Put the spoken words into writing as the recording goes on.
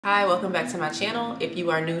Hi, welcome back to my channel. If you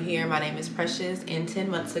are new here, my name is Precious, and 10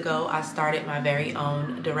 months ago I started my very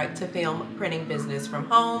own direct-to-film printing business from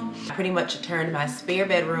home. I pretty much turned my spare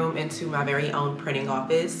bedroom into my very own printing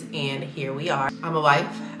office, and here we are. I'm a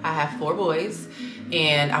wife, I have 4 boys,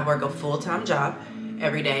 and I work a full-time job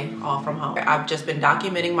every day, all from home. I've just been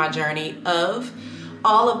documenting my journey of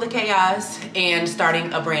all of the chaos and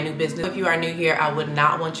starting a brand new business. If you are new here, I would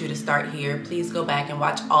not want you to start here. Please go back and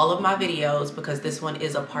watch all of my videos because this one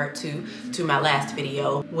is a part 2 to my last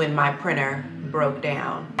video when my printer broke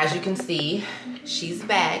down. As you can see, she's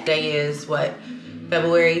back. Today is what?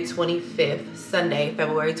 February 25th, Sunday,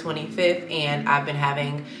 February 25th, and I've been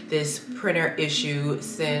having this printer issue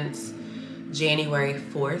since January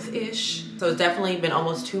 4th-ish. So it's definitely been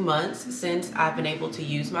almost 2 months since I've been able to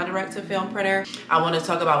use my direct-to-film printer. I want to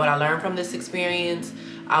talk about what I learned from this experience.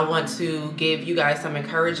 I want to give you guys some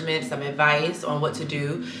encouragement, some advice on what to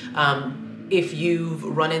do if you've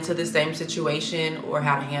run into the same situation or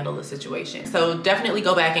how to handle the situation. So definitely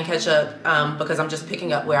go back and catch up because I'm just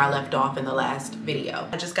picking up where I left off in the last video.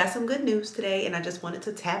 I just got some good news today and I just wanted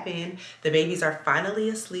to tap in. The babies are finally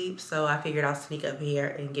asleep, so I figured I'll sneak up here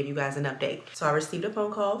and give you guys an update. So I received a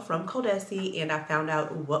phone call from Coldesi and I found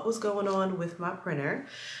out what was going on with my printer,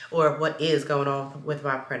 or what is going on with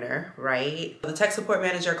my printer, right? The tech support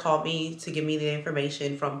manager called me to give me the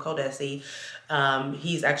information from Coldesi.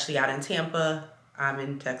 He's actually out in Tampa. I'm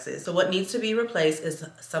in Texas. So what needs to be replaced is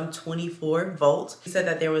some 24 volts. He said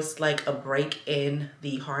that there was like a break in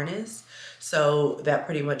the harness. So that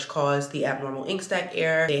pretty much caused the abnormal ink stack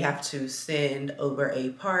error. They have to send over a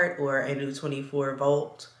part or a new 24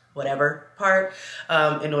 volt whatever part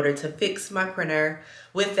in order to fix my printer.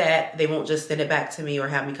 With that, they won't just send it back to me or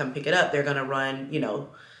have me come pick it up. They're gonna run, you know,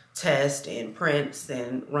 test and prints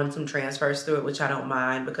and run some transfers through it, which I don't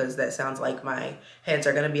mind because that sounds like my heads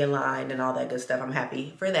are gonna be aligned and all that good stuff. I'm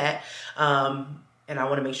happy for that. And I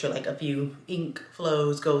wanna make sure like a few ink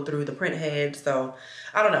flows go through the print head. So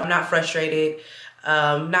I don't know, I'm not frustrated,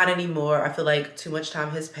 not anymore. I feel like too much time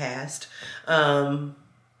has passed.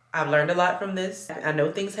 I've learned a lot from this. I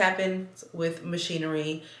know things happen with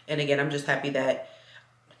machinery. And again, I'm just happy that,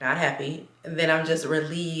 not happy, and then I'm just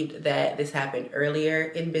relieved that this happened earlier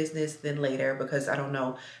in business than later, because I don't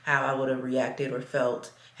know how I would have reacted or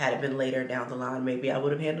felt had it been later down the line. Maybe I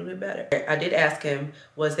would have handled it better. I did ask him,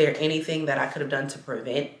 was there anything that I could have done to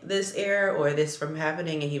prevent this error or this from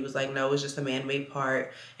happening? And he was like, no, it was just a man-made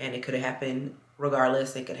part and it could have happened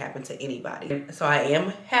regardless. It could happen to anybody. So I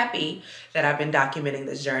am happy that I've been documenting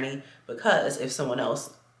this journey, because if someone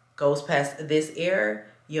else goes past this error,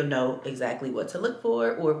 you'll know exactly what to look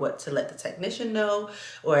for or what to let the technician know,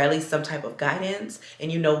 or at least some type of guidance, and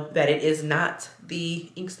you know that it is not the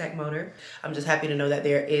ink stack motor. I'm just happy to know that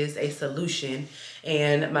there is a solution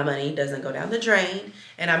and my money doesn't go down the drain,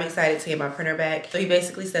 and I'm excited to get my printer back. So he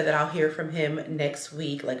basically said that I'll hear from him next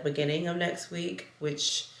week, like beginning of next week,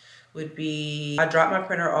 which would be, I dropped my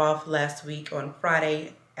printer off last week on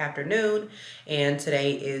Friday afternoon, and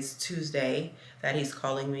today is Tuesday that he's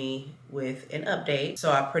calling me with an update.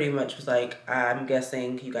 So I pretty much was like, I'm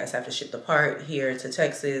guessing you guys have to ship the part here to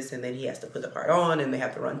Texas, and then he has to put the part on and they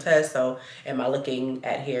have to run tests. So am I looking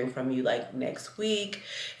at hearing from you like next week?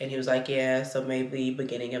 And he was like, yeah, so maybe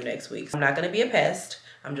beginning of next week. I'm not gonna be a pest.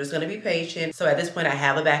 I'm just gonna be patient. So at this point I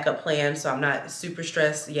have a backup plan, so I'm not super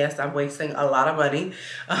stressed. Yes, I'm wasting a lot of money.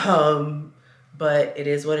 But it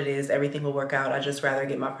is what it is. Everything will work out. I just rather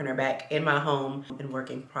get my printer back in my home and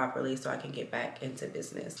working properly so I can get back into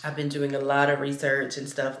business. I've been doing a lot of research and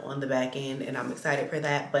stuff on the back end, and I'm excited for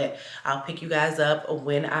that. But I'll pick you guys up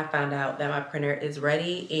when I find out that my printer is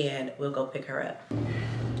ready, and we'll go pick her up.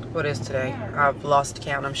 What is today? I've lost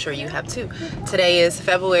count. I'm sure you have too. Today is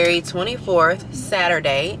February 24th,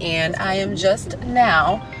 Saturday, and I am just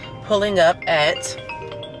now pulling up at,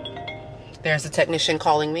 there's a technician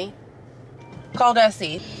calling me,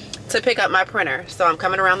 Coldesi, to pick up my printer. So I'm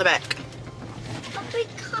coming around the back.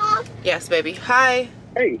 Yes, baby. Hi.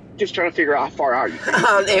 Hey, just trying to figure out how far are you?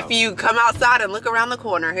 If you come outside and look around the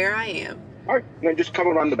corner, here I am. All right, then just come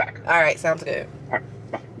around the back. All right, sounds good. All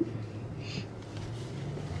right, bye.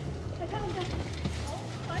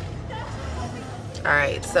 All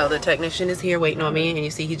right, so the technician is here waiting on me, and you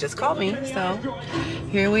see he just called me. So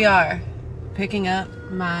here we are, picking up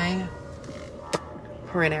my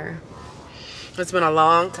printer. It's been a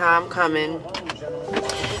long time coming.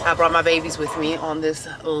 I brought my babies with me on this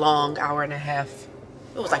long hour and a half.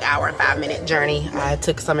 It was like hour and 5 minute journey. I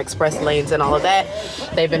took some express lanes and all of that.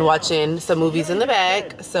 They've been watching some movies in the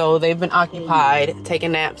back, so they've been occupied,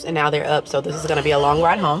 taking naps, and now they're up. So this is gonna be a long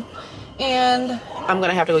ride home. And I'm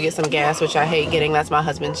gonna have to go get some gas, which I hate getting. That's my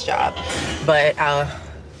husband's job. But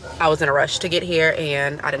I was in a rush to get here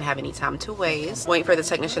and I didn't have any time to waste. Waiting for the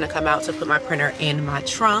technician to come out to put my printer in my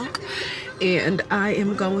trunk. And I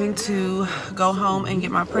am going to go home and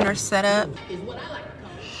get my printer set up.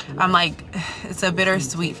 I'm like, it's a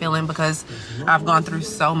bittersweet feeling because I've gone through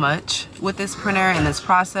so much with this printer and this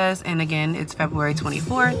process. And again, it's February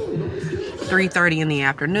 24th, 3:30 in the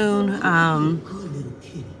afternoon.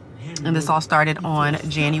 And this all started on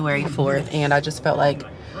January 4th. And I just felt like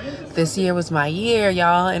this year was my year,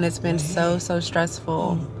 y'all. And it's been so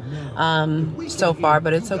stressful so far,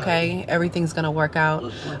 but it's okay. Everything's gonna work out.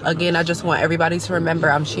 Again, I just want everybody to remember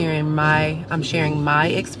I'm sharing my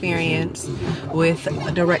experience with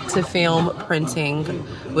direct to film printing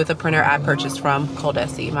with a printer I purchased from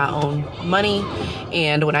Coldesi, my own money.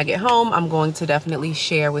 And when I get home, I'm going to definitely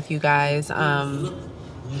share with you guys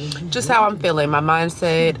just how I'm feeling, my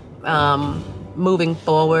mindset, moving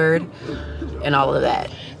forward, and all of that.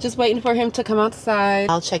 Just waiting for him to come outside.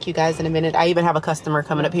 I'll check you guys in a minute. I even have a customer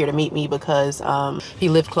coming up here to meet me because he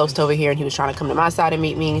lived close to over here and he was trying to come to my side and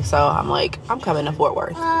meet me. So I'm like, I'm coming to Fort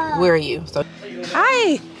Worth. Where are you? So,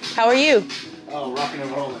 hi, how are you? Oh, rocking and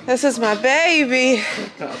rolling. This is my baby.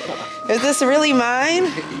 Is this really mine?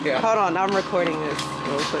 Yeah. Hold on, I'm recording this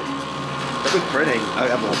real quick. I've been printing. I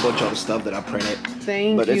have a whole bunch of other stuff that I printed.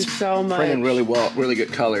 Thank you so much. Printing really well, really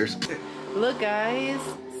good colors. Look, guys.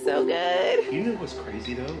 So good. You know what's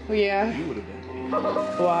crazy though? Yeah. You would have been.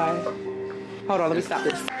 Why? Hold on, let me stop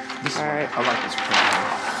this. All right. I like this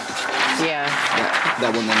print. Yeah.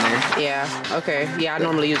 That one in there. Yeah. Okay. Yeah, I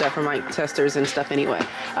normally use that for my testers and stuff anyway.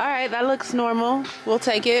 All right, that looks normal. We'll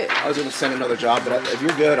take it. I was gonna send another job, but if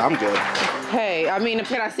you're good, I'm good. Hey, I mean,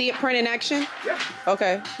 can I see it print in action? Yeah.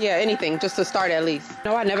 Okay. Yeah, anything, just to start at least.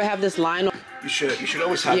 No, I never have this line. You should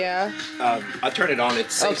always have. Yeah. I turn it on.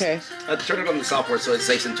 It saves. Okay. I turn it on the software so it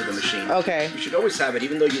saves into the machine. Okay. You should always have it,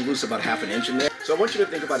 even though you lose about ½ an inch in there. So I want you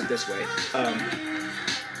to think about it this way.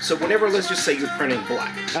 So whenever, let's just say you're printing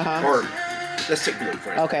black, or let's take blue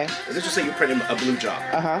for it. Okay. Let's just say you're printing a blue job.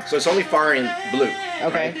 Uh-huh. So it's only firing blue.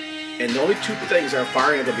 Okay. Right? And the only two things that are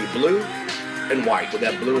firing are gonna be blue and white, with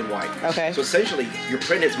that blue and white. Okay. So essentially, your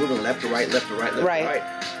print is moving left to right, left to right, left to right.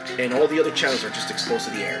 And all the other channels are just exposed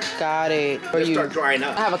to the air. Got it. They start drying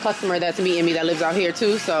up. I have a customer that's meeting me that lives out here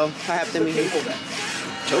too, so I have to meet him.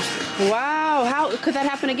 Toasted. Wow, how could that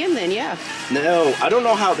happen again then? Yeah. No, I don't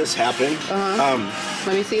know how this happened.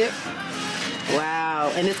 Let me see it.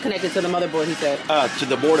 Wow, and it's connected to the motherboard, he said. To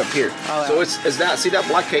the board up here. Oh, so it's that, see that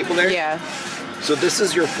black cable there? Yeah. So this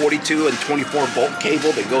is your 42 and 24 volt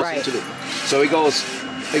cable that goes into the, so it goes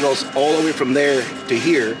all the way from there to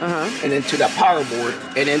here, and then to that power board,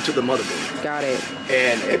 and into the motherboard. Got it.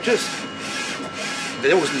 And it just,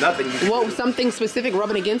 there was nothing you could do. Something specific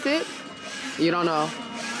rubbing against it? You don't know.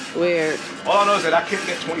 Weird. All I know is that I couldn't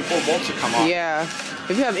get 24 volts to come on. Yeah.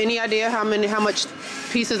 If you have any idea how much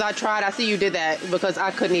pieces I tried, I see you did that because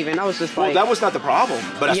I couldn't even. I was just like. Well, that was not the problem.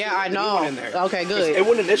 But I know. In there. Okay, good. It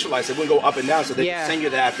wouldn't initialize. It wouldn't go up and down. So they could send you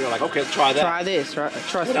that. You're like, okay, try that. Try this. Trust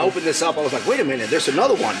me. When I opened this up, I was like, wait a minute. There's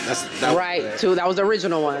another one. That was the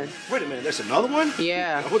original one. Wait a minute. There's another one?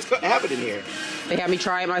 Yeah. What's happening here? They had me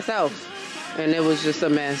try it myself. And it was just a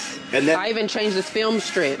mess. And then I even changed this film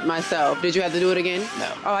strip myself. Did you have to do it again?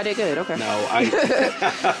 No. Oh, I did good. Okay. No, I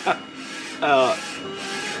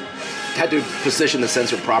had to position the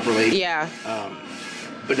sensor properly. Yeah.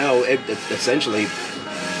 But no, it essentially,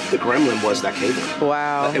 the gremlin was that cable.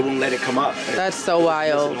 Wow. It won't let it come up. That's so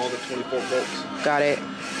wild. All the 24 volts. Got it.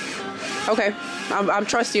 Okay. I'm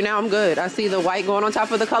trust you now. I'm good. I see the white going on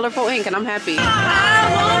top of the colorful ink, and I'm happy.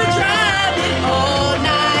 I wanna drive it all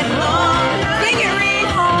night long.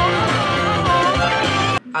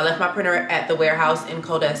 I left my printer at the warehouse in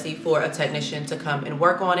Coldesi for a technician to come and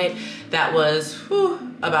work on it. That was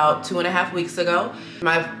about 2.5 weeks ago.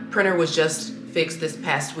 My printer was just fixed this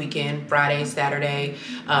past weekend, Friday, Saturday,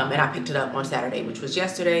 and I picked it up on Saturday, which was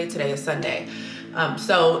yesterday. Today is Sunday.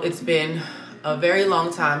 So it's been a very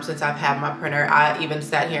long time since I've had my printer. I even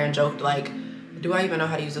sat here and joked like, do I even know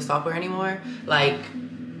how to use the software anymore? Like,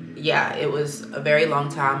 yeah, it was a very long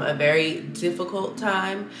time, a very difficult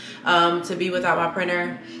time to be without my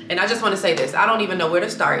printer. And I just want to say this, I don't even know where to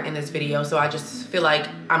start in this video, so I just feel like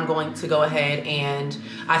I'm going to go ahead and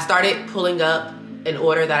I started pulling up an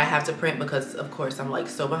order that I have to print because of course I'm like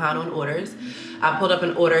so behind on orders. I pulled up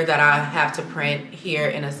an order that I have to print here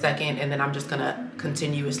in a second, and then I'm just gonna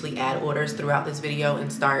continuously add orders throughout this video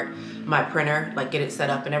and start my printer, like get it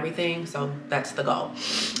set up and everything. So that's the goal.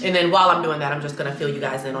 And then while I'm doing that, I'm just gonna fill you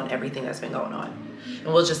guys in on everything that's been going on.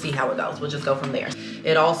 And we'll just see how it goes. We'll just go from there.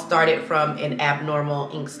 It all started from an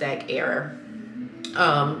abnormal ink stack error.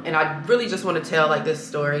 And I really just want to tell like this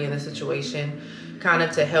story and this situation kind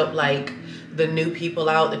of to help like the new people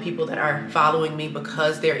out, the people that are following me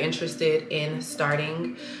because they're interested in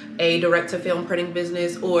starting a direct-to-film printing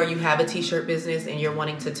business, or you have a t-shirt business and you're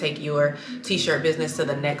wanting to take your t-shirt business to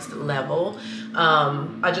the next level.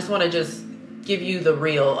 I just want to just give you the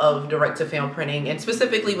real of direct-to-film printing, and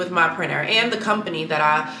specifically with my printer and the company that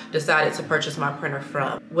I decided to purchase my printer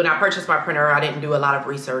from. When I purchased my printer, I didn't do a lot of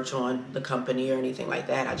research on the company or anything like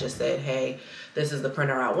that. I just said, hey, this is the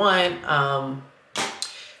printer I want.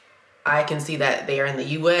 I can see that they are in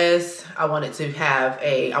the US. I wanted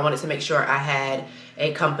to make sure I had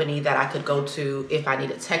a company that I could go to if I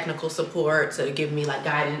needed technical support to give me like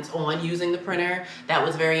guidance on using the printer. That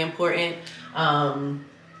was very important.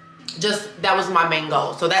 That was my main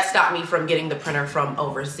goal. So that stopped me from getting the printer from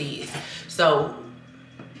overseas. So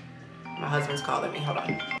my husband's calling me, hold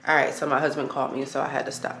on. All right, so my husband called me, so I had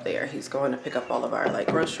to stop there. He's going to pick up all of our like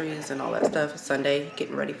groceries and all that stuff. It's Sunday,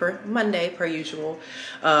 getting ready for Monday per usual.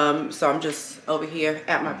 So I'm just over here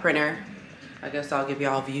at my printer. I guess I'll give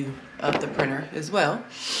y'all a view of the printer as well.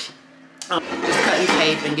 Just cutting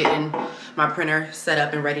tape and getting my printer set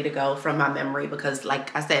up and ready to go from my memory, because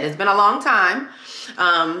like I said, it's been a long time.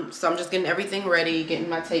 So I'm just getting everything ready, getting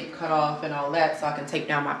my tape cut off and all that so I can tape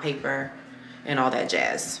down my paper and all that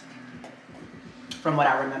jazz, from what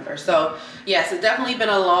I remember. So yes, it's definitely been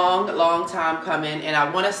a long time coming, and I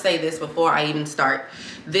want to say this before I even start.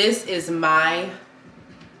 This is my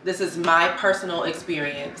personal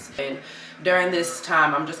experience, and during this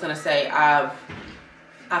time, I'm just gonna say I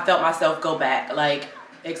felt myself go back, like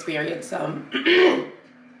experience some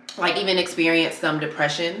like even experience some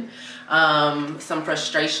depression, some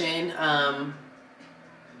frustration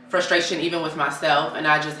even with myself, and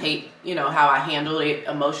I just hate, you know, how I handled it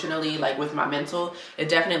emotionally, like with my mental. It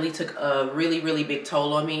definitely took a really big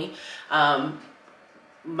toll on me.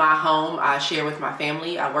 My home, I share with my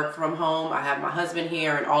family. I work from home. I have my husband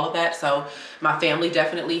here and all of that. So my family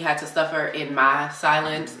definitely had to suffer in my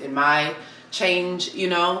silence, in my change, you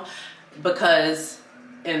know, because,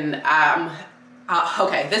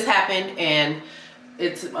 okay, this happened, and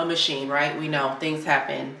it's a machine, right? We know things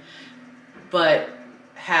happen, but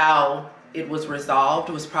how it was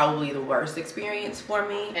resolved was probably the worst experience for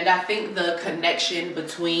me. And I think the connection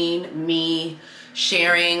between me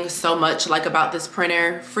sharing so much like about this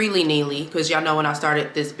printer freely-neely, because y'all know when I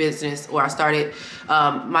started this business, or I started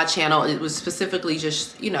my channel, it was specifically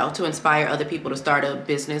just, you know, to inspire other people to start a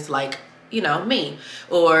business like, you know, me.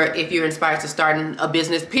 Or if you're inspired to start a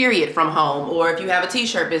business period from home, or if you have a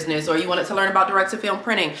t-shirt business, or you wanted to learn about direct-to-film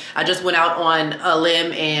printing. I just went out on a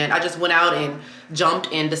limb, and I just went out and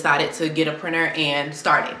jumped and decided to get a printer and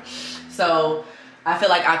started. So I feel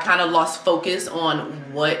like I kind of lost focus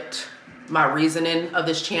on what my reasoning of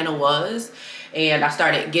this channel was, and I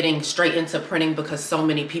started getting straight into printing because so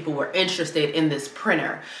many people were interested in this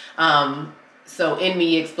printer. So in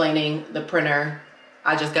me explaining the printer,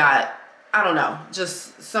 I just got, I don't know,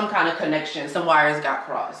 just some kind of connection, some wires got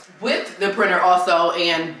crossed. With the printer also,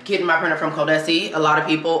 and getting my printer from Coldesi, a lot of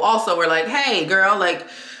people also were like, hey girl, like,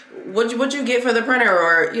 what'd you get for the printer?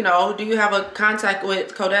 Or, you know, do you have a contact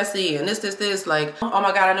with Coldesi and this, like, oh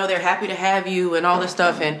my God, I know they're happy to have you and all this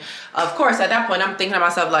stuff. And of course, at that point, I'm thinking to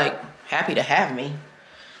myself, like, happy to have me?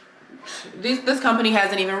 This company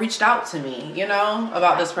hasn't even reached out to me, you know,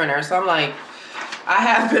 about this printer. So I'm like, I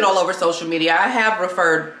have been all over social media. I have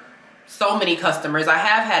referred so many customers. I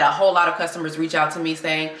have had a whole lot of customers reach out to me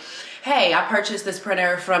saying, hey, I purchased this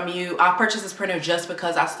printer from you. I purchased this printer just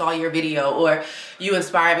because I saw your video, or you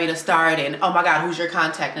inspired me to start, and oh my God, who's your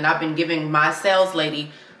contact? And I've been giving my sales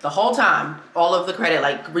lady the whole time all of the credit,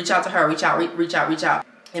 like reach out to her, reach out.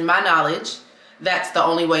 In my knowledge, that's the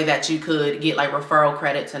only way that you could get like referral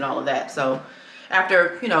credits and all of that. So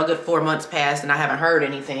after, you know, a good 4 months passed and I haven't heard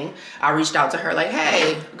anything, I reached out to her like,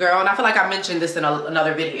 hey girl, and I feel like I mentioned this in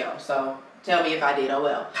another video, so tell me if I did, oh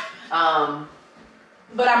well.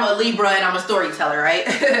 But I'm a Libra and I'm a storyteller,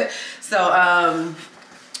 right? So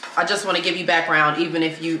I just want to give you background, even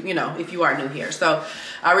if you know, if you are new here. So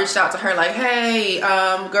I reached out to her like, hey,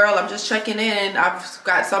 girl, I'm just checking in. I've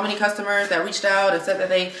got so many customers that reached out and said that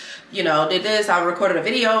they, you know, did this. I recorded a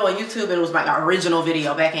video on YouTube. It was my original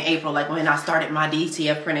video back in April, like when I started my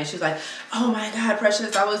DTF printing. She's like, oh my God,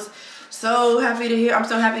 Precious, I was so happy to hear. I'm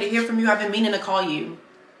so happy to hear from you. I've been meaning to call you.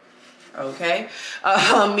 Okay,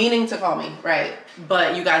 meaning to call me, right?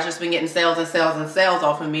 But you guys just been getting sales and sales and sales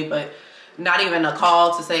off of me, but not even a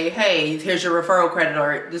call to say, hey, here's your referral credit,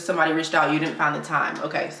 or just somebody reached out, you didn't find the time.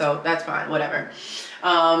 Okay, so that's fine, whatever.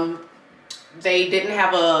 They didn't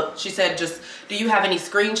have a, she said, just, do you have any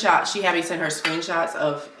screenshots? She had me send her screenshots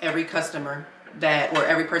of every customer that, or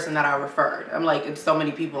every person that I referred. I'm like, it's so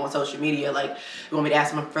many people on social media, like, you want me to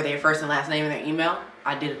ask them for their first and last name and their email?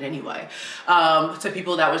 I did it anyway. To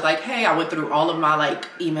people that was like, hey, I went through all of my like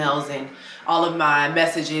emails and all of my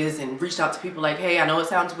messages and reached out to people like, hey, I know it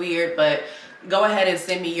sounds weird, but go ahead and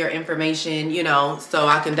send me your information, you know, so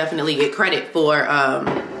I can definitely get credit for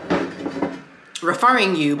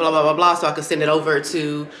referring you, blah, blah, blah, blah, so I could send it over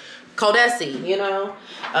to Coldesi, you know.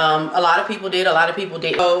 A lot of people did, a lot of people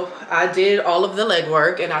did. So I did all of the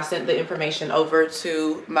legwork and I sent the information over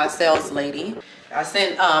to my sales lady. I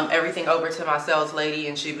sent everything over to my sales lady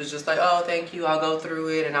and she was just like, oh, thank you, I'll go through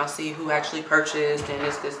it and I'll see who actually purchased and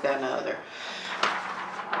this, that, and the other.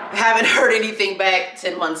 Haven't heard anything back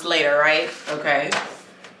 10 months later, right? Okay.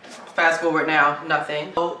 Fast forward now,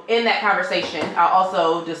 nothing. So in that conversation, I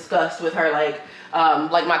also discussed with her like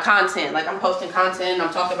my content. Like, I'm posting content,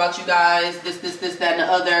 I'm talking about you guys, this, that, and the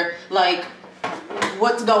other. Like,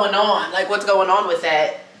 what's going on? Like, what's going on with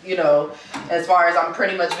that? You know, as far as I'm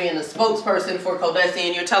pretty much being the spokesperson for Coldesi,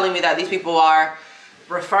 and you're telling me that these people are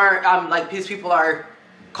referring, like, these people are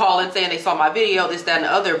calling saying they saw my video, this, that, and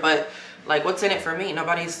the other, but like, what's in it for me?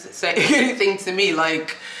 Nobody's saying anything to me.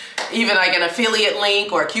 Like, even like an affiliate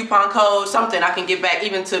link or a coupon code, something I can give back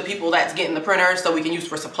even to people that's getting the printer so we can use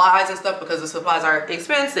for supplies and stuff, because the supplies are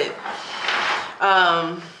expensive.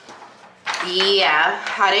 Yeah,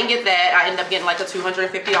 I didn't get that. I ended up getting like a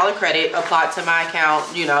 $250 credit applied to my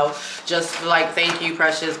account, you know, just like, thank you,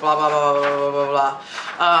 Precious, blah, blah, blah, blah, blah, blah.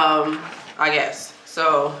 I guess.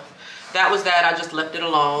 So that was that. I just left it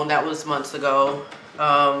alone. That was months ago.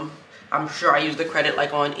 I'm sure I used the credit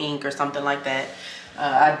like on Aint or something like that.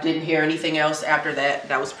 I didn't hear anything else after that.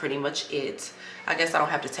 That was pretty much it. I guess I don't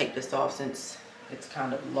have to take this off since it's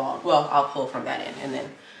kind of long. Well, I'll pull from that end and then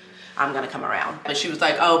I'm gonna come around. But she was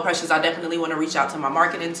like, oh, Precious, I definitely want to reach out to my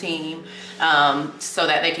marketing team so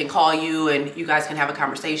that they can call you and you guys can have a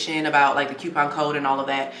conversation about like the coupon code and all of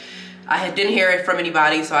that. I didn't hear it from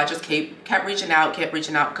anybody, so I just kept reaching out,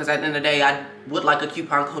 because at the end of the day, I would like a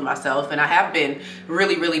coupon code myself, and I have been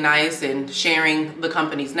really, really nice and sharing the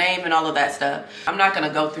company's name and all of that stuff. I'm not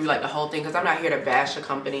gonna go through like the whole thing because I'm not here to bash a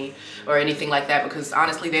company or anything like that, because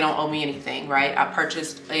honestly, they don't owe me anything, right? I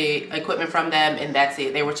purchased equipment from them and that's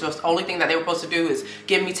it. They were just, only thing that they were supposed to do is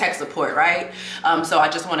give me tech support, right? So I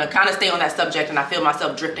just want to kind of stay on that subject, and I feel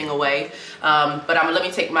myself drifting away. But let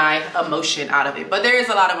me take my emotion out of it. But there is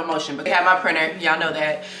a lot of emotion. But I have my printer, y'all know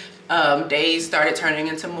that. Days started turning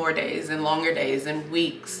into more days and longer days and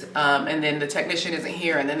weeks, and then the technician isn't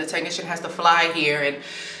here, and then the technician has to fly here, and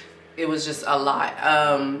it was just a lot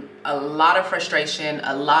of frustration,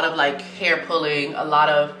 a lot of like hair pulling, a lot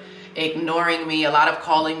of ignoring me, a lot of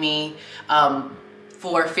calling me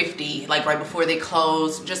 4:50 like right before they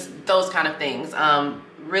close, just those kind of things.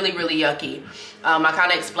 Really, really yucky. I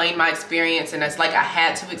kind of explained my experience, and it's like I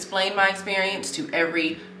had to explain my experience to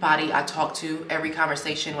everybody I talked to, every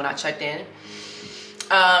conversation when I checked in.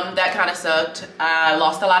 That kind of sucked. I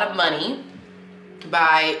lost a lot of money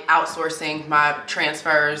by outsourcing my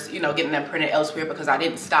transfers, you know, getting them printed elsewhere, because I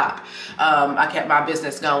didn't stop. I kept my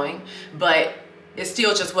business going, but it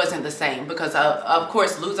still just wasn't the same, because of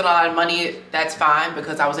course losing a lot of money, that's fine,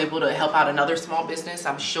 because I was able to help out another small business,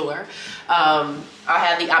 I'm sure. I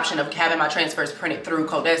had the option of having my transfers printed through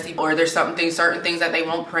Coldesi, or there's certain things that they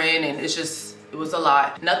won't print, and it's just, it was a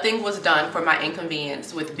lot. Nothing was done for my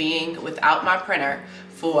inconvenience with being without my printer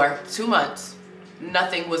for 2 months.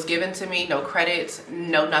 Nothing was given to me, no credits,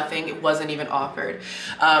 no nothing. It wasn't even offered.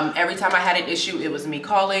 Every time I had an issue, it was me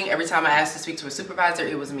calling. Every time I asked to speak to a supervisor,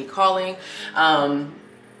 it was me calling.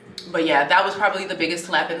 But yeah, that was probably the biggest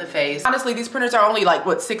slap in the face. Honestly, these printers are only like,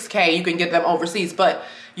 what, $6K, you can get them overseas, but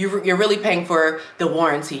you're really paying for the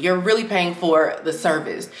warranty. You're really paying for the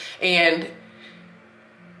service. And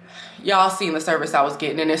y'all seen the service I was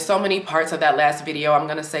getting, and there's so many parts of that last video I'm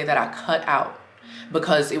gonna say that I cut out,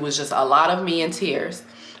 because it was just a lot of me in tears.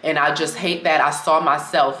 And I just hate that I saw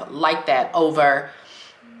myself like that over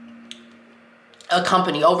a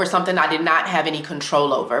company, over something I did not have any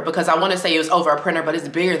control over, because I want to say it was over a printer, but it's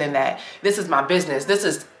bigger than that. This is my business. This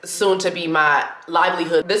is soon to be my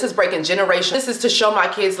livelihood. This is breaking generations. This is to show my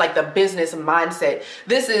kids like the business mindset.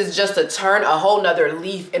 This is just to turn a whole nother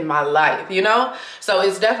leaf in my life, you know? So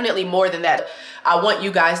it's definitely more than that. I want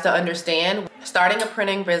you guys to understand, starting a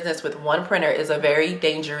printing business with one printer is a very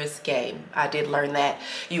dangerous game. I did learn that.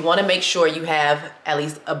 You want to make sure you have at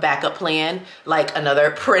least a backup plan, like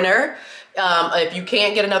another printer. If you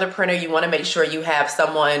can't get another printer, you want to make sure you have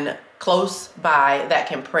someone close by that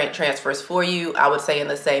can print transfers for you. I would say in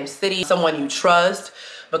the same city, someone you trust,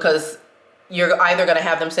 because you're either going to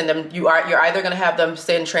have them send them, you're either going to have them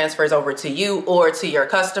send transfers over to you or to your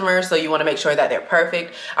customers. So you want to make sure that they're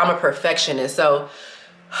perfect. I'm a perfectionist, so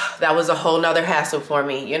that was a whole nother hassle for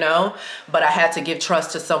me, you know, but I had to give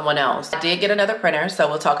trust to someone else. I did get another printer, so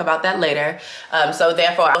we'll talk about that later. So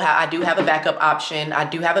therefore, I do have a backup option. I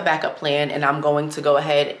do have a backup plan, and I'm going to go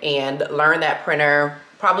ahead and learn that printer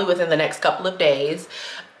probably within the next couple of days,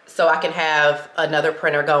 so I can have another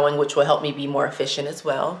printer going, which will help me be more efficient as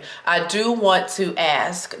well. I do want to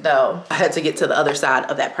ask, though, I had to get to the other side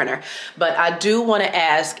of that printer, but I do want to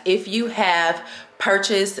ask if you have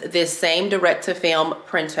purchased this same direct-to-film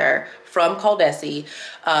printer from Coldesi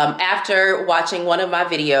after watching one of my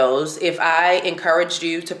videos. If I encouraged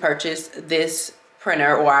you to purchase this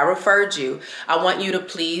printer, or I referred you, I want you to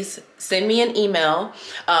please send me an email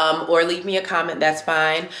or leave me a comment. That's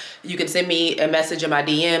fine. You can send me a message in my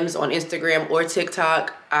DMs on Instagram or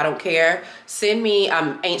TikTok. I don't care. Send me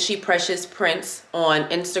Ain't She Precious Prints on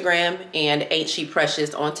Instagram and Ain't She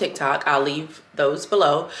Precious on TikTok. I'll leave those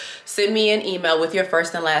below. Send me an email with your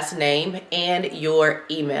first and last name and your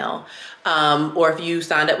email. Or if you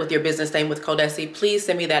signed up with your business name with Coldesi, please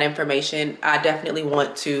send me that information. I definitely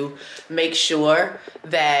want to make sure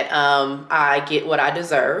that I get what I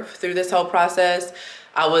deserve through this whole process.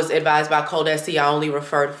 I was advised by Coldesi, I only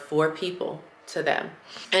referred 4 people to them.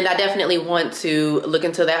 And I definitely want to look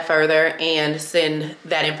into that further and send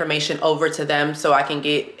that information over to them so I can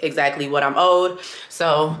get exactly what I'm owed.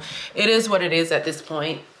 So it is what it is at this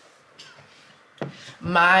point.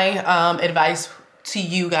 My advice to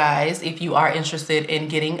you guys, if you are interested in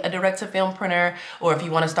getting a direct-to-film printer, or if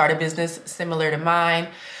you want to start a business similar to mine,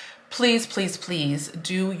 please, please, please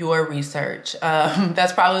do your research.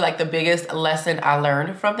 That's probably like the biggest lesson I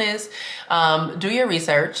learned from this. Do your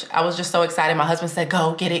research. I was just so excited. My husband said,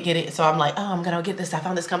 go get it, get it. So I'm like, oh, I'm gonna get this. I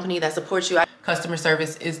found this company that supports you. Customer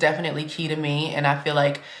service is definitely key to me. And I feel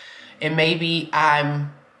like it maybe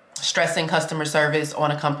I'm stressing customer service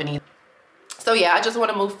on a company. So yeah, I just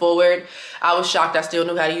want to move forward. I was shocked I still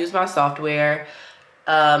knew how to use my software.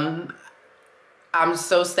 I'm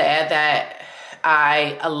so sad that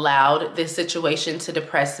I allowed this situation to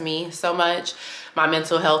depress me so much. My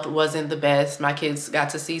mental health wasn't the best. My kids got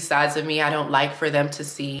to see sides of me I don't like for them to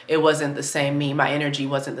see. It wasn't the same me. My energy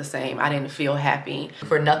wasn't the same. I didn't feel happy.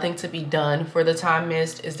 For nothing to be done for the time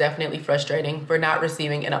missed is definitely frustrating. For not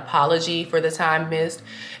receiving an apology for the time missed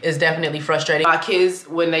is definitely frustrating. My kids,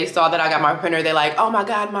 when they saw that I got my printer, they're like, oh my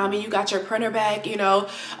God, Mommy, you got your printer back, you know?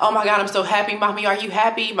 Oh my God, I'm so happy. Mommy, are you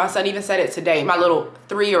happy? My son even said it today, my little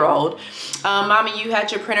 3-year-old. Mommy, you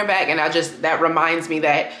had your printer back. And that reminds me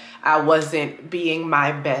that I wasn't being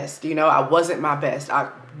my best, you know, I wasn't my best.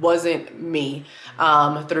 I wasn't me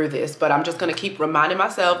through this, but I'm just gonna keep reminding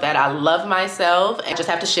myself that I love myself and just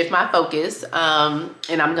have to shift my focus.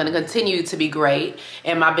 And I'm gonna continue to be great,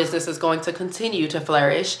 and my business is going to continue to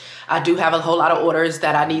flourish. I do have a whole lot of orders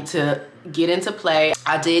that I need to get into play.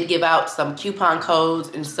 I did give out some coupon codes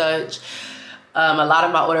and such. A lot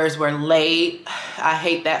of my orders were late. I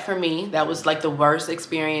hate that for me. That was like the worst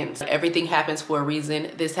experience. Everything happens for a reason.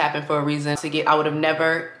 This happened for a reason. I would have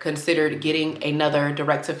never considered getting another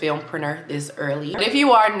direct-to-film printer this early. But if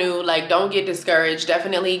you are new, like, don't get discouraged.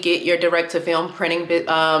 Definitely get your direct-to-film printing.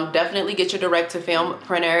 Definitely get your direct-to-film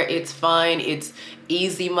printer. It's fun. It's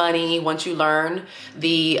easy money once you learn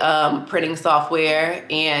the printing software,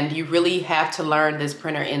 and you really have to learn this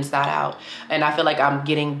printer inside out. And I feel like I'm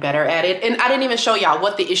getting better at it. And I didn't even show y'all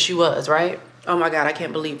what the issue was, right? Oh my God, I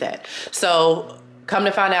can't believe that. So come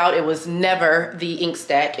to find out, it was never the ink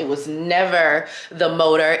stack. It was never the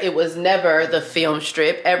motor. It was never the film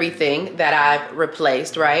strip, everything that I've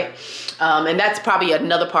replaced, right? And that's probably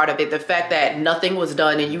another part of it. The fact that nothing was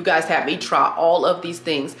done and you guys had me try all of these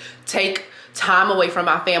things, take time away from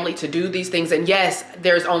my family to do these things. And yes,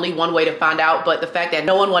 there's only one way to find out, but the fact that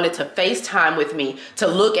no one wanted to FaceTime with me to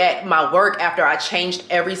look at my work after I changed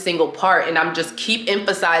every single part, and I'm just keep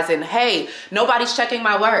emphasizing, hey, nobody's checking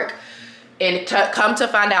my work. And come to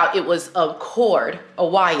find out, it was a cord, a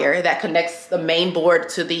wire that connects the main board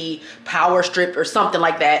to the power strip or something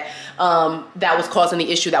like that, that was causing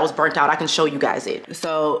the issue, that was burnt out. I can show you guys it.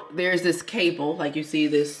 So there's this cable, like you see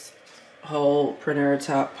this whole printer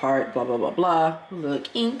top part, blah, blah, blah, blah.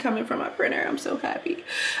 Look, ink coming from my printer. I'm so happy.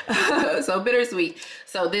 So bittersweet.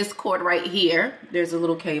 So this cord right here, there's a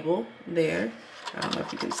little cable there. I don't know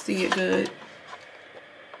if you can see it good.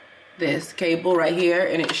 This cable right here,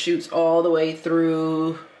 and it shoots all the way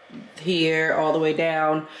through here, all the way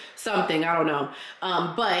down, something, I don't know.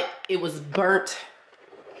 But it was burnt,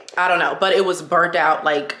 I don't know, but it was burnt out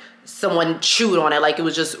like someone chewed on it, like it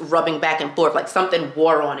was just rubbing back and forth, like something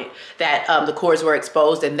wore on it, that the cords were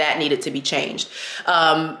exposed, and that needed to be changed.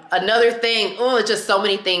 Another thing, just so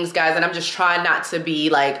many things, guys, and I'm just trying not to be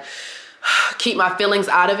like, keep my feelings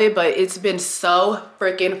out of it, but it's been so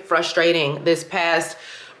freaking frustrating this past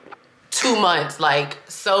 2 months, like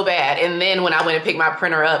so bad. And then when I went and picked my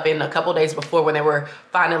printer up in a couple days before, when they were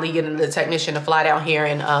finally getting the technician to fly down here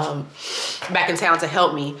and back in town to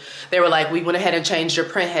help me, they were like, we went ahead and changed your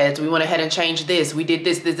print heads, we went ahead and changed this, we did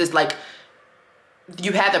this. Like,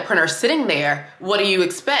 you had the printer sitting there, what do you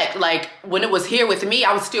expect? Like, when it was here with me,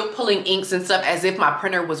 I was still pulling inks and stuff as if my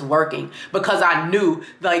printer was working, because I knew,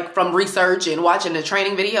 like, from research and watching the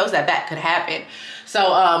training videos, that could happen.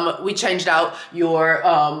 So we changed out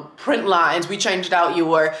your print lines, we changed out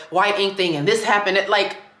your white ink thing, and this happened.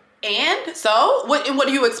 And so what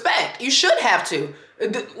do you expect? You should have to.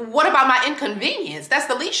 What about my inconvenience? That's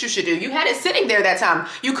the least you should do. You had it sitting there that time.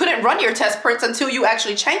 You couldn't run your test prints until you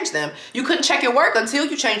actually changed them. You couldn't check your work until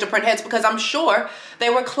you changed the print heads, because I'm sure they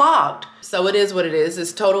were clogged. So it is what it is.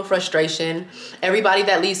 It's total frustration. Everybody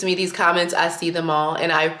that leaves me these comments, I see them all,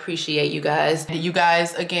 and I appreciate you guys. You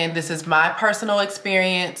guys, again, this is my personal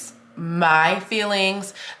experience, my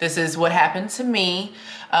feelings. This is what happened to me,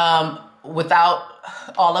 without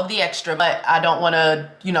all of the extra. But I don't want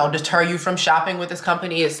to, deter you from shopping with this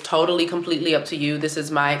company. It's totally, completely up to you. This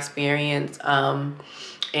is my experience.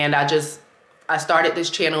 And I started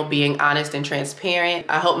this channel being honest and transparent.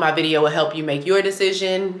 I hope my video will help you make your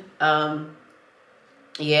decision. Yeah,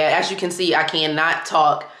 as you can see, I cannot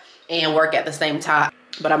talk and work at the same time.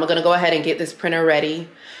 But I'm gonna go ahead and get this printer ready.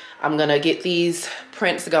 I'm gonna get these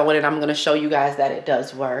prints going, and I'm gonna show you guys that it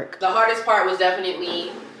does work. The hardest part was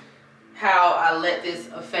definitely how I let this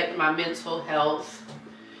affect my mental health.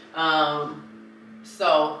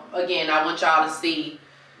 So again, I want y'all to see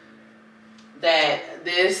that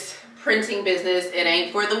this printing business, it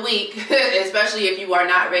ain't for the weak, especially if you are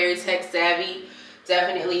not very tech savvy.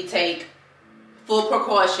 Definitely take full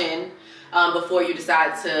precaution before you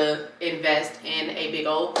decide to invest in a big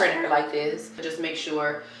old printer like this. Just make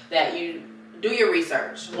sure that you do your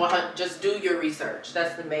research. Just do your research.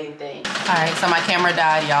 That's the main thing. All right, so my camera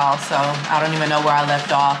died, y'all, so I don't even know where I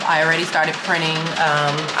left off. I already started printing.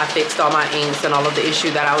 I fixed all my inks and all of the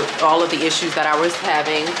issues that I was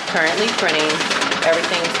having. Currently printing.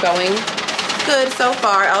 Everything's going good so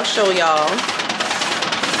far. I'll show y'all.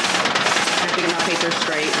 I'm getting my paper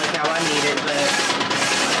straight like how I need it, but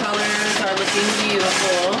the colors are looking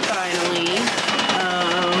beautiful, finally.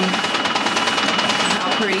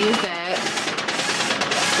 How pretty is that?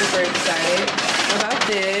 Super excited about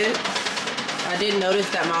this. I did notice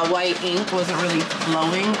that my white ink wasn't really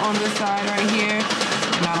flowing on this side right here,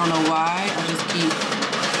 and I don't know why. I just keep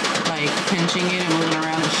like pinching it and moving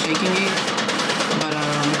around and shaking it, but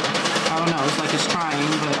I don't know, it's like it's trying,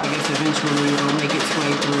 but I guess eventually it'll make its way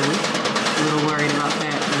through. A little worried about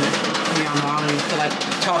that, but yeah, I don't even feel like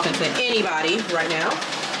talking to anybody right now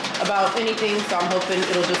about anything, so I'm hoping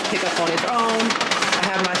it'll just pick up on its own.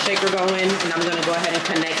 I have my shaker going, and I'm gonna go ahead and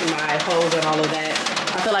connect my hose and all of that.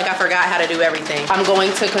 I feel like I forgot how to do everything. I'm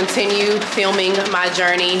going to continue filming my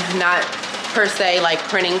journey, not per se like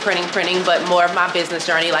printing, but more of my business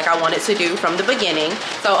journey like I wanted to do from the beginning.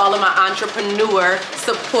 So all of my entrepreneur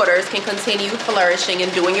supporters can continue flourishing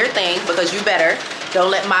and doing your thing, because you better.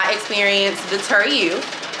 Don't let my experience deter you,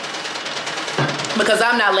 because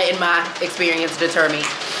I'm not letting my experience deter me.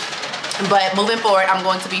 But moving forward, I'm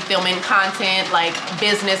going to be filming content, like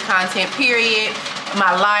business content, period.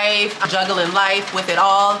 My life, I'm juggling life with it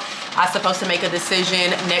all. I'm supposed to make a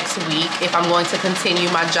decision next week if I'm going to continue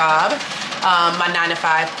my job, my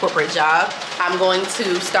 9-to-5 corporate job. I'm going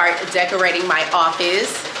to start decorating my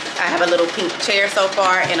office. I have a little pink chair so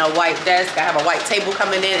far and a white desk. I have a white table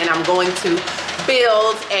coming in, and I'm going to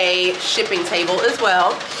build a shipping table as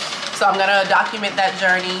well. So I'm gonna document that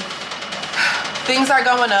journey. Things are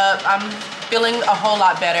going up. I'm feeling a whole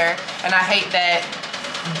lot better, and I hate that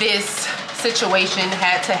this situation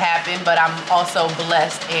had to happen, but I'm also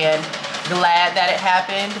blessed and glad that it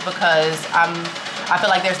happened, because I feel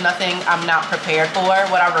like there's nothing I'm not prepared for.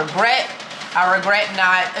 What I regret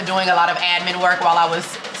not doing a lot of admin work while I was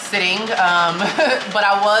sitting, but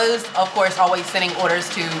I was, of course, always sending orders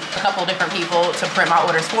to a couple different people to print my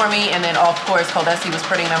orders for me, and then of course Coldesi was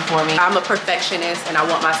printing them for me. I'm a perfectionist, and I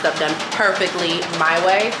want my stuff done perfectly my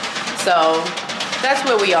way, so that's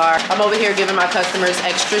where we are. I'm over here giving my customers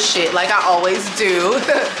extra shit like I always do.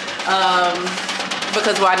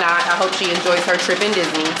 Because why not? I hope she enjoys her trip in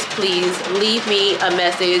Disney. Please leave me a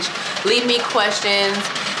message, leave me questions,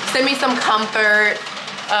 send me some comfort.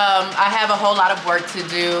 I have a whole lot of work to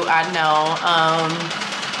do, I know.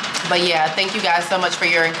 But yeah, thank you guys so much for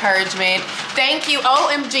your encouragement. Thank you,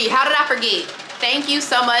 OMG, how did I forget? Thank you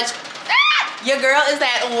so much. Your girl is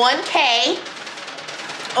at 1K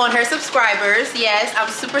on her subscribers. Yes, I'm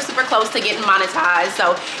super close to getting monetized.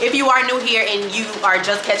 So if you are new here and you are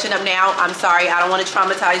just catching up now, I'm sorry. I don't want to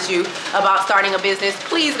traumatize you about starting a business.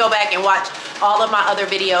 Please go back and watch all of my other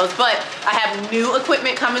videos. But I have new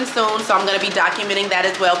equipment coming soon, so I'm going to be documenting that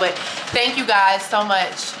as well. But thank you guys so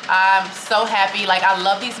much. I'm so happy. Like, I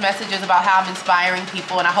love these messages about how I'm inspiring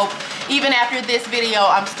people, and I hope even after this video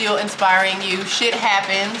I'm still inspiring you. Shit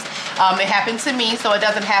happens. It happened to me, so it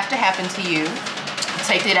doesn't have to happen to you.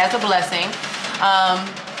 Take it as a blessing.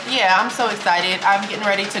 Yeah, I'm so excited. I'm getting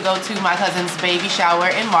ready to go to my cousin's baby shower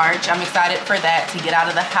in March. I'm excited for that, to get out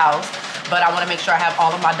of the house, but I want to make sure I have all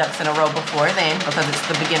of my ducks in a row before then, because it's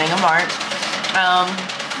the beginning of March.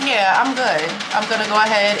 Yeah, I'm good. I'm gonna go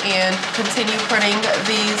ahead and continue printing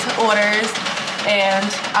these orders, and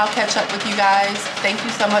I'll catch up with you guys. Thank you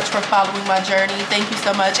so much for following my journey. Thank you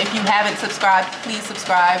so much. If you haven't subscribed, please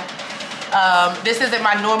subscribe. This isn't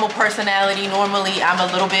my normal personality. Normally I'm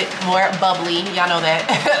a little bit more bubbly, y'all know that.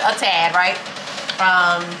 A tad, right?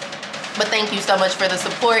 But thank you so much for the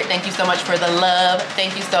support. Thank you so much for the love.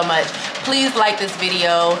 Thank you so much. Please like this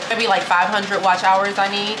video. Maybe like 500 watch hours I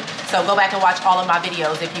need, so go back and watch all of my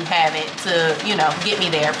videos if you haven't, to, you know, get me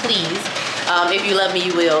there, please. If you love me,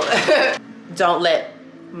 you will. Don't let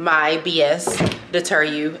my BS deter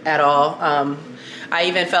you at all. I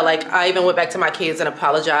even felt like I even went back to my kids and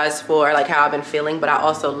apologized for like how I've been feeling, but I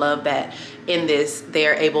also love that in this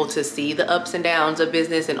they're able to see the ups and downs of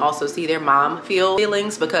business and also see their mom feel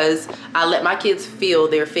feelings, because I let my kids feel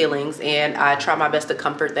their feelings and I try my best to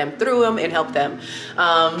comfort them through them and help them.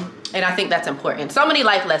 And I think that's important. So many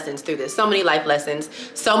life lessons through this, so many life lessons,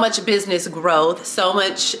 so much business growth, so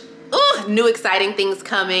much new exciting things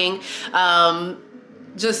coming.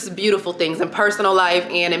 Just beautiful things in personal life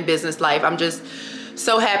and in business life. I'm just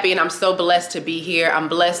so happy and I'm so blessed to be here. I'm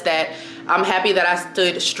blessed that I'm happy that I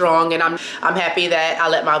stood strong, and I'm happy that I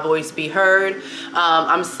let my voice be heard.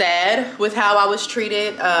 I'm sad with how I was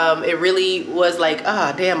treated. It really was like,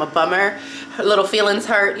 ah, damn, a bummer. Little feelings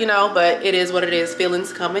hurt, you know, but it is what it is.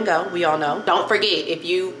 Feelings come and go, we all know. Don't forget, if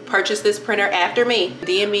you purchase this printer after me,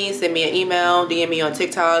 DM me, send me an email, DM me on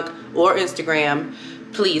TikTok or Instagram.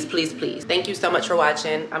 Please, please, please. Thank you so much for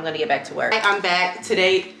watching. I'm gonna get back to work. I'm back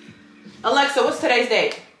today. Alexa, what's today's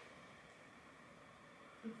date?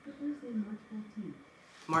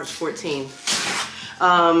 March 14th.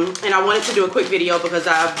 And I wanted to do a quick video because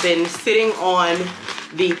I've been sitting on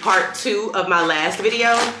the part 2 of my last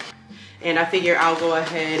video, and I figure I'll go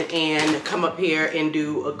ahead and come up here and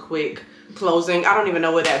do a quick closing. I don't even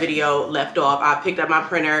know where that video left off. I picked up my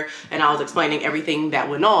printer and I was explaining everything that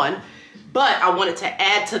went on, but I wanted to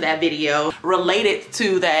add to that video related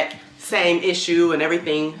to that same issue and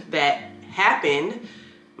everything that happened.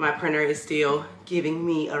 My printer is still giving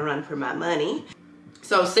me a run for my money.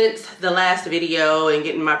 So since the last video and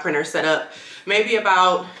getting my printer set up, maybe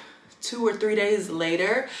about 2 or 3 days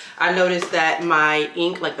later, I noticed that my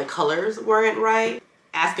ink, like the colors weren't right.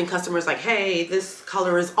 Asking customers like, hey, this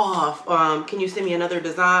color is off. Can you send me another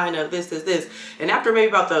design of this? And after maybe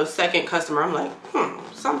about the second customer, I'm like,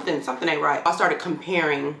 something ain't right. I started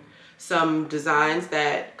comparing some designs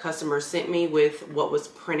that customers sent me with what was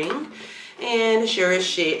printing, and sure as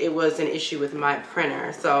shit, it was an issue with my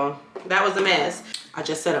printer. So that was a mess. I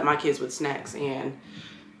just set up my kids with snacks and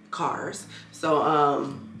cars, so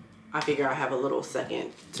I figure I have a little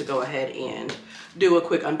second to go ahead and do a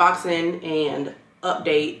quick unboxing and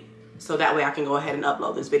update, so that way I can go ahead and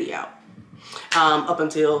upload this video up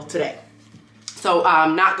until today. So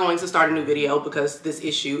I'm not going to start a new video because this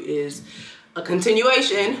issue is a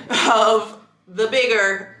continuation of the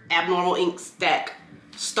bigger abnormal ink stack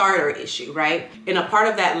starter issue, right? In a part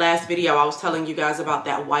of that last video, I was telling you guys about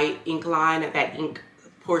that white ink line, that ink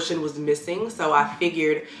portion was missing. So I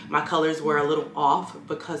figured my colors were a little off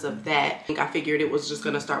because of that. I figured it was just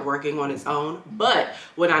gonna start working on its own. But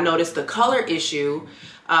when I noticed the color issue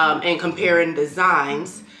and comparing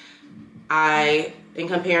designs, I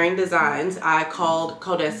called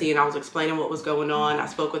Coldesi and I was explaining what was going on. I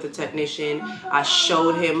spoke with the technician. I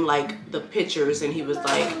showed him like the pictures and he was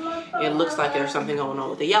like, it looks like there's something going on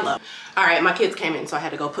with the yellow. All right, my kids came in, so I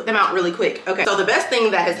had to go put them out really quick. Okay, so the best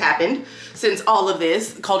thing that has happened since all of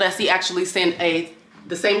this, Coldesi actually sent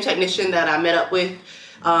the same technician that I met up with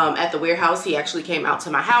at the warehouse. He actually came out to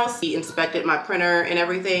my house. He inspected my printer and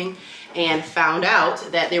everything, and found out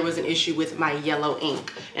that there was an issue with my yellow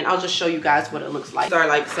ink. And I'll just show you guys what it looks like. These are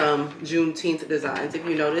like some Juneteenth designs. If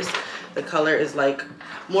you notice, the color is like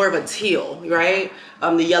more of a teal, right?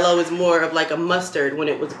 The yellow is more of like a mustard when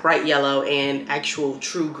it was bright yellow and actual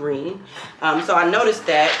true green. So I noticed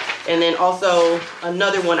that. And then also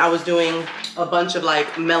another one, I was doing a bunch of like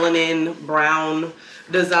melanin brown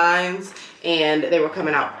designs and they were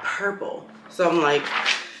coming out purple. So I'm like,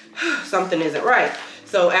 something isn't right.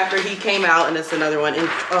 So after he came out, and it's another one, and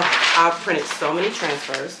I've printed so many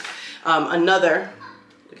transfers.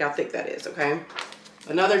 Look how thick that is, okay?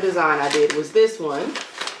 Another design I did was this one,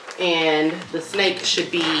 and it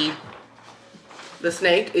should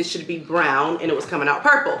be brown, and it was coming out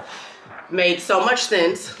purple. Made so much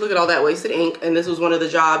sense. Look at all that wasted ink, and this was one of the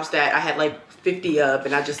jobs that I had like 50 of,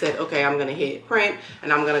 and I just said, okay, I'm gonna hit print,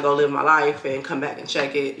 and I'm gonna go live my life and come back and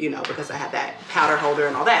check it, you know, because I had that powder holder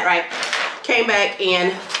and all that, right? Came back,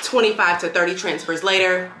 and 25 to 30 transfers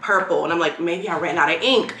later, purple, and I'm like, maybe I ran out of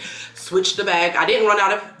ink. Switched the bag. I didn't run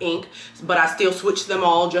out of ink, but I still switched them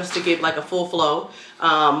all just to give like a full flow.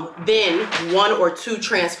 Then 1 or 2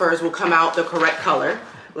 transfers will come out the correct color.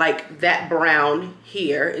 Like that brown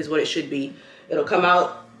here is what it should be. It'll come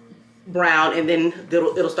out brown, and then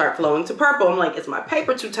it'll start flowing to purple. I'm like, is my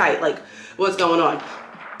paper too tight? Like, what's going on?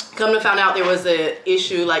 Come to find out, there was an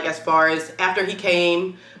issue, like as far as after he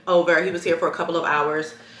came over, he was here for a couple of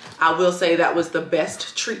hours. I will say that was the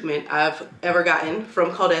best treatment I've ever gotten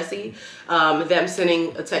from Coldesi. Them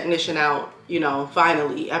sending a technician out, you know,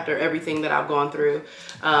 finally, after everything that I've gone through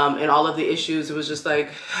and all of the issues, it was just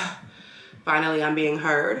like, finally I'm being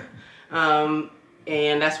heard. And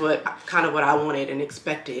that's kind of what I wanted and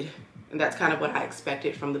expected. And that's kind of what I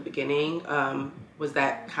expected from the beginning, was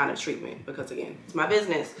that kind of treatment, because again, it's my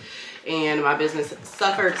business, and my business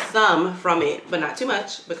suffered some from it, but not too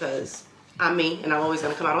much, because I'm me and I'm always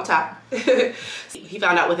gonna come out on top. He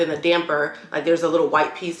found out within the damper, like there's a little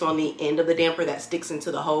white piece on the end of the damper that sticks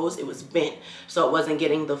into the hose. It was bent, so it wasn't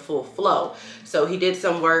getting the full flow. So he did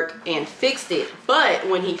some work and fixed it. But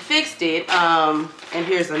when he fixed it, and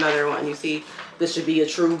here's another one, you see, this should be a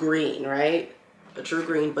true green, right? A true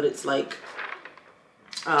green, but it's like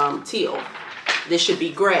teal. This should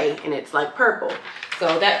be gray, and it's like purple.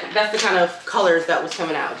 So that's the kind of colors that was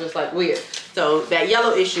coming out, just like weird. So that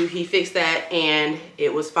yellow issue, he fixed that, and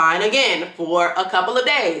it was fine again for a couple of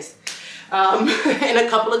days. And a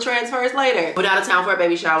couple of transfers later. Went out of town for a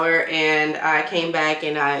baby shower, and I came back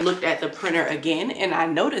and I looked at the printer again, and I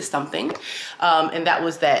noticed something. And that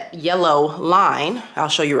was that yellow line. I'll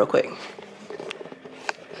show you real quick.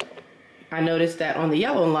 I noticed that on the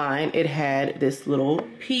yellow line, it had this little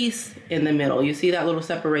piece in the middle. You see that little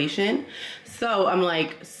separation? So I'm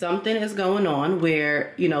like, something is going on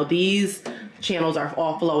where, you know, these channels are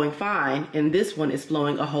all flowing fine, and this one is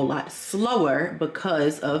flowing a whole lot slower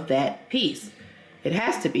because of that piece. It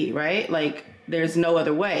has to be, right? Like, there's no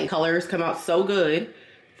other way. Colors come out so good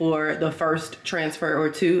for the first transfer or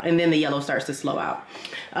 2, and then the yellow starts to slow out.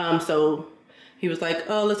 So he was like,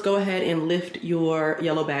 oh, let's go ahead and lift your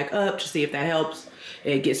yellow bag up to see if that helps.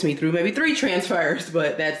 It gets me through maybe 3 transfers,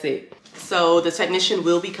 but that's it. So the technician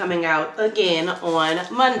will be coming out again on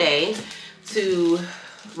Monday to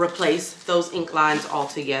replace those ink lines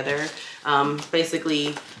altogether.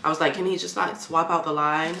 Basically, I was like, can he just not swap out the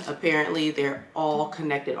line? Apparently, they're all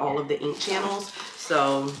connected, all of the ink channels.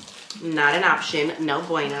 So not an option, no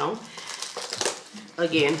bueno.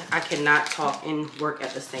 Again, I cannot talk and work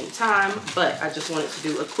at the same time, but I just wanted to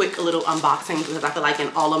do a quick little unboxing because I feel like in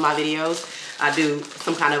all of my videos, I do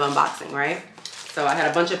some kind of unboxing, right? So I had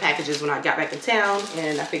a bunch of packages when I got back in town,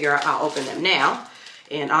 and I figure I'll open them now.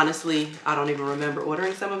 And honestly, I don't even remember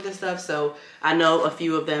ordering some of this stuff. So I know a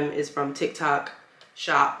few of them is from TikTok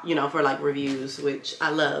shop, you know, for like reviews, which I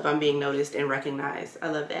love. I'm being noticed and recognized. I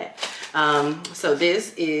love that. So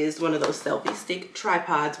this is one of those selfie stick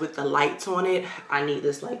tripods with the lights on it. I need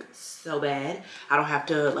this like so bad. I don't have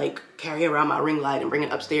to like carry around my ring light and bring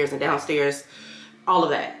it upstairs and downstairs. All of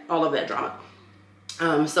that drama.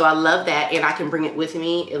 So I love that, and I can bring it with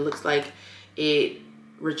me. It looks like it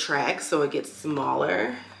retracts, so it gets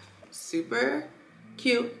smaller. Super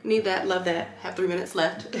cute. Need that, love that. Have 3 minutes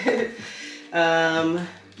left.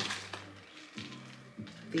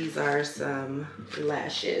 These are some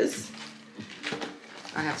lashes.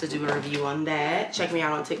 I have to do a review on that. Check me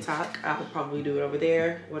out on TikTok. I will probably do it over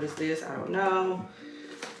there. What is this? I don't know.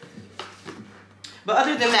 But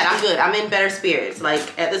other than that, I'm good. I'm in better spirits.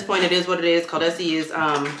 Like, at this point, it is what it is. Coldesi is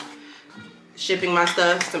shipping my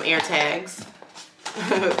stuff, some air tags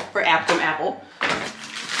from Apple.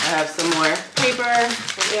 have some more paper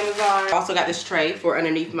from Amazon. I also got this tray for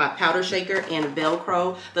underneath my powder shaker and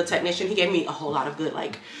Velcro. The technician, he gave me a whole lot of good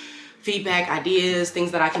like feedback, ideas,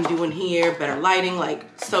 things that I can do in here, better lighting, like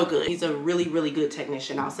so good. He's a really, really good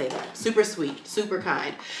technician, I'll say that. Super sweet, super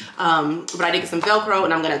kind. But I did get some Velcro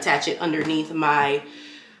and I'm gonna attach it underneath my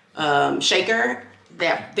shaker.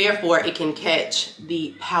 Therefore it can catch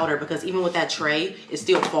the powder, because even with that tray, it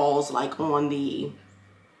still falls like on the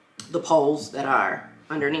poles that are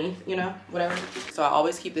underneath, you know, whatever. So I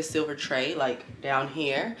always keep this silver tray like down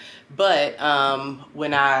here, but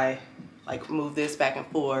when I like move this back and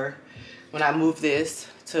forth, when I move this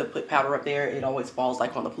to put powder up there, it always falls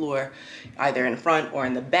like on the floor, either in front or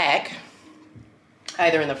in the back.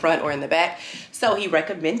 Either in the front or in the back. So he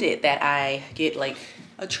recommended that I get like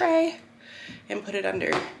a tray and put it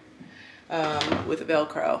under with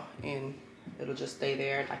Velcro, and it'll just stay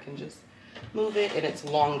there and I can just move it, and it's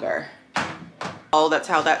longer. Oh, that's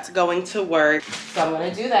how that's going to work. So I'm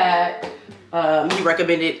gonna do that. He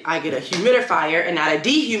recommended I get a humidifier and not a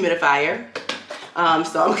dehumidifier.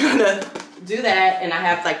 So I'm gonna do that, and I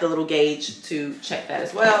have like the little gauge to check that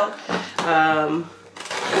as well.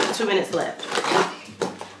 2 minutes left.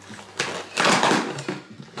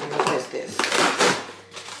 What is this?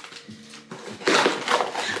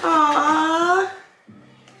 Aww.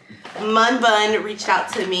 Mun Bun reached out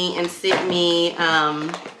to me and sent me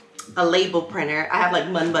a label printer. I have like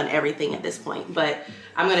Mun Bun everything at this point, but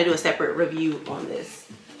I'm gonna do a separate review on this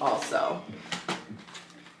also.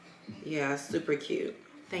 Yeah, super cute.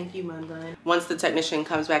 Thank you, Mun Bun. Once the technician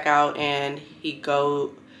comes back out and he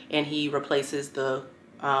replaces the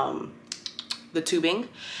tubing,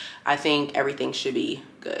 I think everything should be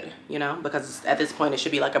good, you know, because at this point it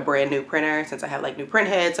should be like a brand new printer, since I have like new print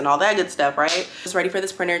heads and all that good stuff, right? Just ready for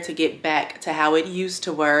this printer to get back to how it used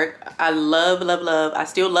to work. I love, I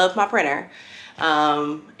still love my printer,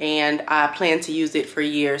 and I plan to use it for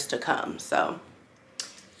years to come. So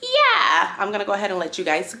yeah, I'm gonna go ahead and let you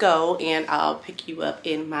guys go, and I'll pick you up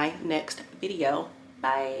in my next video.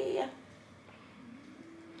 Bye.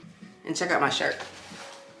 And check out my shirt.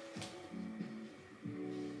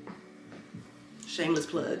 Shameless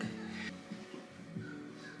plug.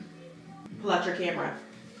 Pull out your camera.